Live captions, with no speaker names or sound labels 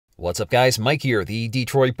What's up guys, Mike here, the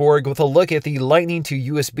Detroit Borg, with a look at the Lightning to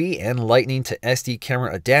USB and Lightning to SD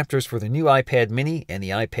camera adapters for the new iPad mini and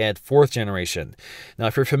the iPad 4th generation. Now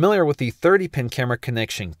if you're familiar with the 30-pin camera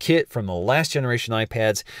connection kit from the last generation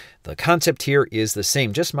iPads, the concept here is the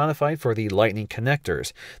same, just modified for the Lightning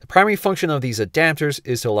connectors. The primary function of these adapters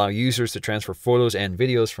is to allow users to transfer photos and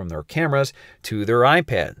videos from their cameras to their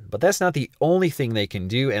iPad. But that's not the only thing they can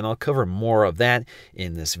do, and I'll cover more of that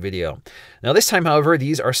in this video. Now this time, however,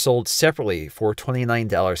 these are sold separately for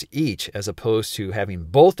 $29 each, as opposed to having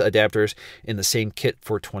both adapters in the same kit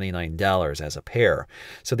for $29 as a pair.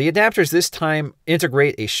 So the adapters this time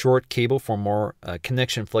integrate a short cable for more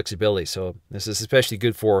connection flexibility. So this is especially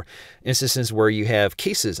good for instances where you have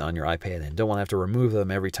cases on your iPad and don't want to have to remove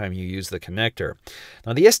them every time you use the connector.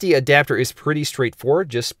 Now the SD adapter is pretty straightforward.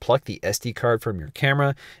 Just plug the SD card from your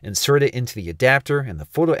camera, insert it into the adapter, and the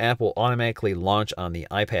photo app will automatically launch on the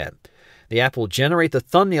iPad. The app will generate the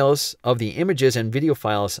thumbnails of the images and video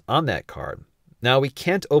files on that card. Now, we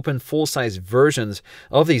can't open full-size versions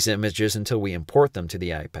of these images until we import them to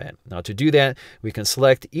the iPad. Now, to do that, we can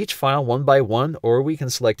select each file one by one, or we can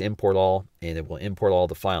select Import All, and it will import all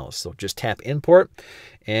the files. So just tap Import,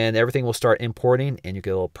 and everything will start importing, and you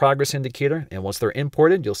get a little progress indicator. And once they're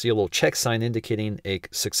imported, you'll see a little check sign indicating a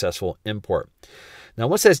successful import. Now,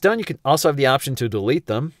 once that's done, you can also have the option to delete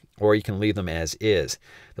them, or you can leave them as is.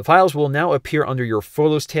 The files will now appear under your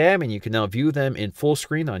Photos tab, and you can now view them in full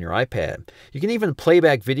screen on your iPad. You can even play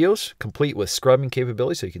back videos, complete with scrubbing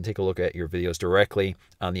capability, so you can take a look at your videos directly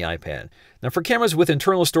on the iPad. Now for cameras with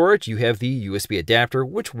internal storage, you have the USB adapter,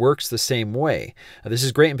 which works the same way. This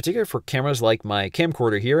is great in particular for cameras like my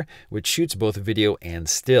camcorder here, which shoots both video and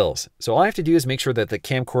stills. So all I have to do is make sure that the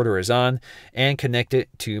camcorder is on and connect it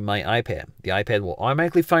to my iPad. The iPad will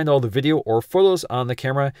automatically find all the video or photos on the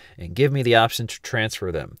camera and give me the option to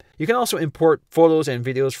transfer them. You can also import photos and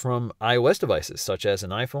videos from iOS devices, such as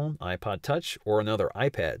an iPhone, iPod Touch, or another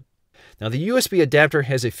iPad. Now, the USB adapter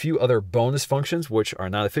has a few other bonus functions which are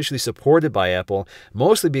not officially supported by Apple,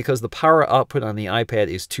 mostly because the power output on the iPad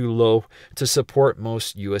is too low to support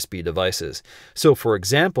most USB devices. So, for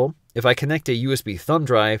example, if I connect a USB thumb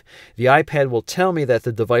drive, the iPad will tell me that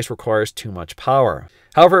the device requires too much power.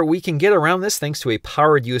 However, we can get around this thanks to a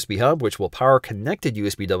powered USB hub, which will power connected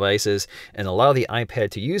USB devices and allow the iPad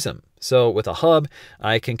to use them. So with a hub,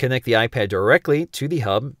 I can connect the iPad directly to the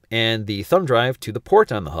hub and the thumb drive to the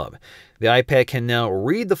port on the hub. The iPad can now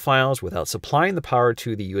read the files without supplying the power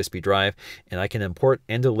to the USB drive, and I can import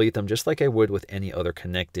and delete them just like I would with any other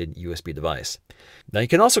connected USB device. Now you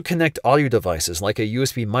can also connect audio devices like a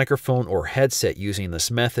USB microphone or headset using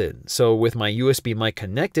this method. So with my USB mic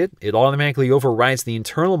connected, it automatically overrides the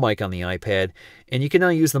internal mic on the iPad, and you can now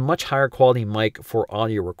use the much higher quality mic for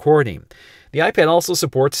audio recording. The iPad also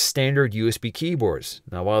supports standard USB keyboards.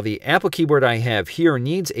 Now, while the Apple keyboard I have here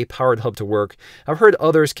needs a powered hub to work, I've heard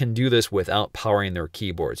others can do this without powering their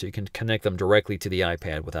keyboard, so you can connect them directly to the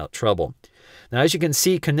iPad without trouble. Now, as you can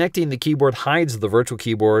see, connecting the keyboard hides the virtual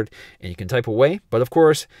keyboard, and you can type away, but of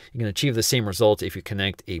course, you can achieve the same result if you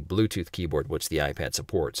connect a Bluetooth keyboard, which the iPad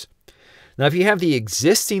supports. Now, if you have the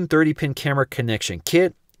existing 30-pin camera connection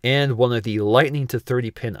kit and one of the Lightning to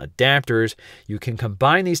 30-pin adapters, you can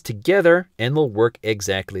combine these together and they'll work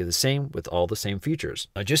exactly the same with all the same features.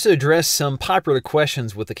 Now, just to address some popular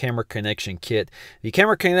questions with the camera connection kit, the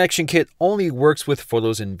camera connection kit only works with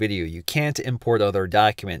photos and video. You can't import other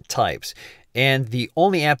document types. And the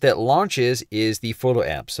only app that launches is the photo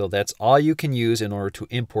app. So that's all you can use in order to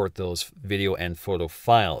import those video and photo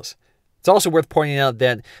files. It's also worth pointing out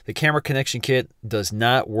that the camera connection kit does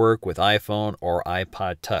not work with iPhone or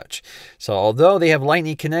iPod Touch. So although they have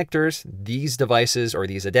Lightning connectors, these devices or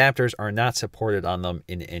these adapters are not supported on them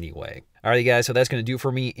in any way. Alright guys, so that's going to do it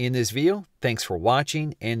for me in this video. Thanks for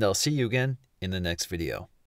watching, and I'll see you again in the next video.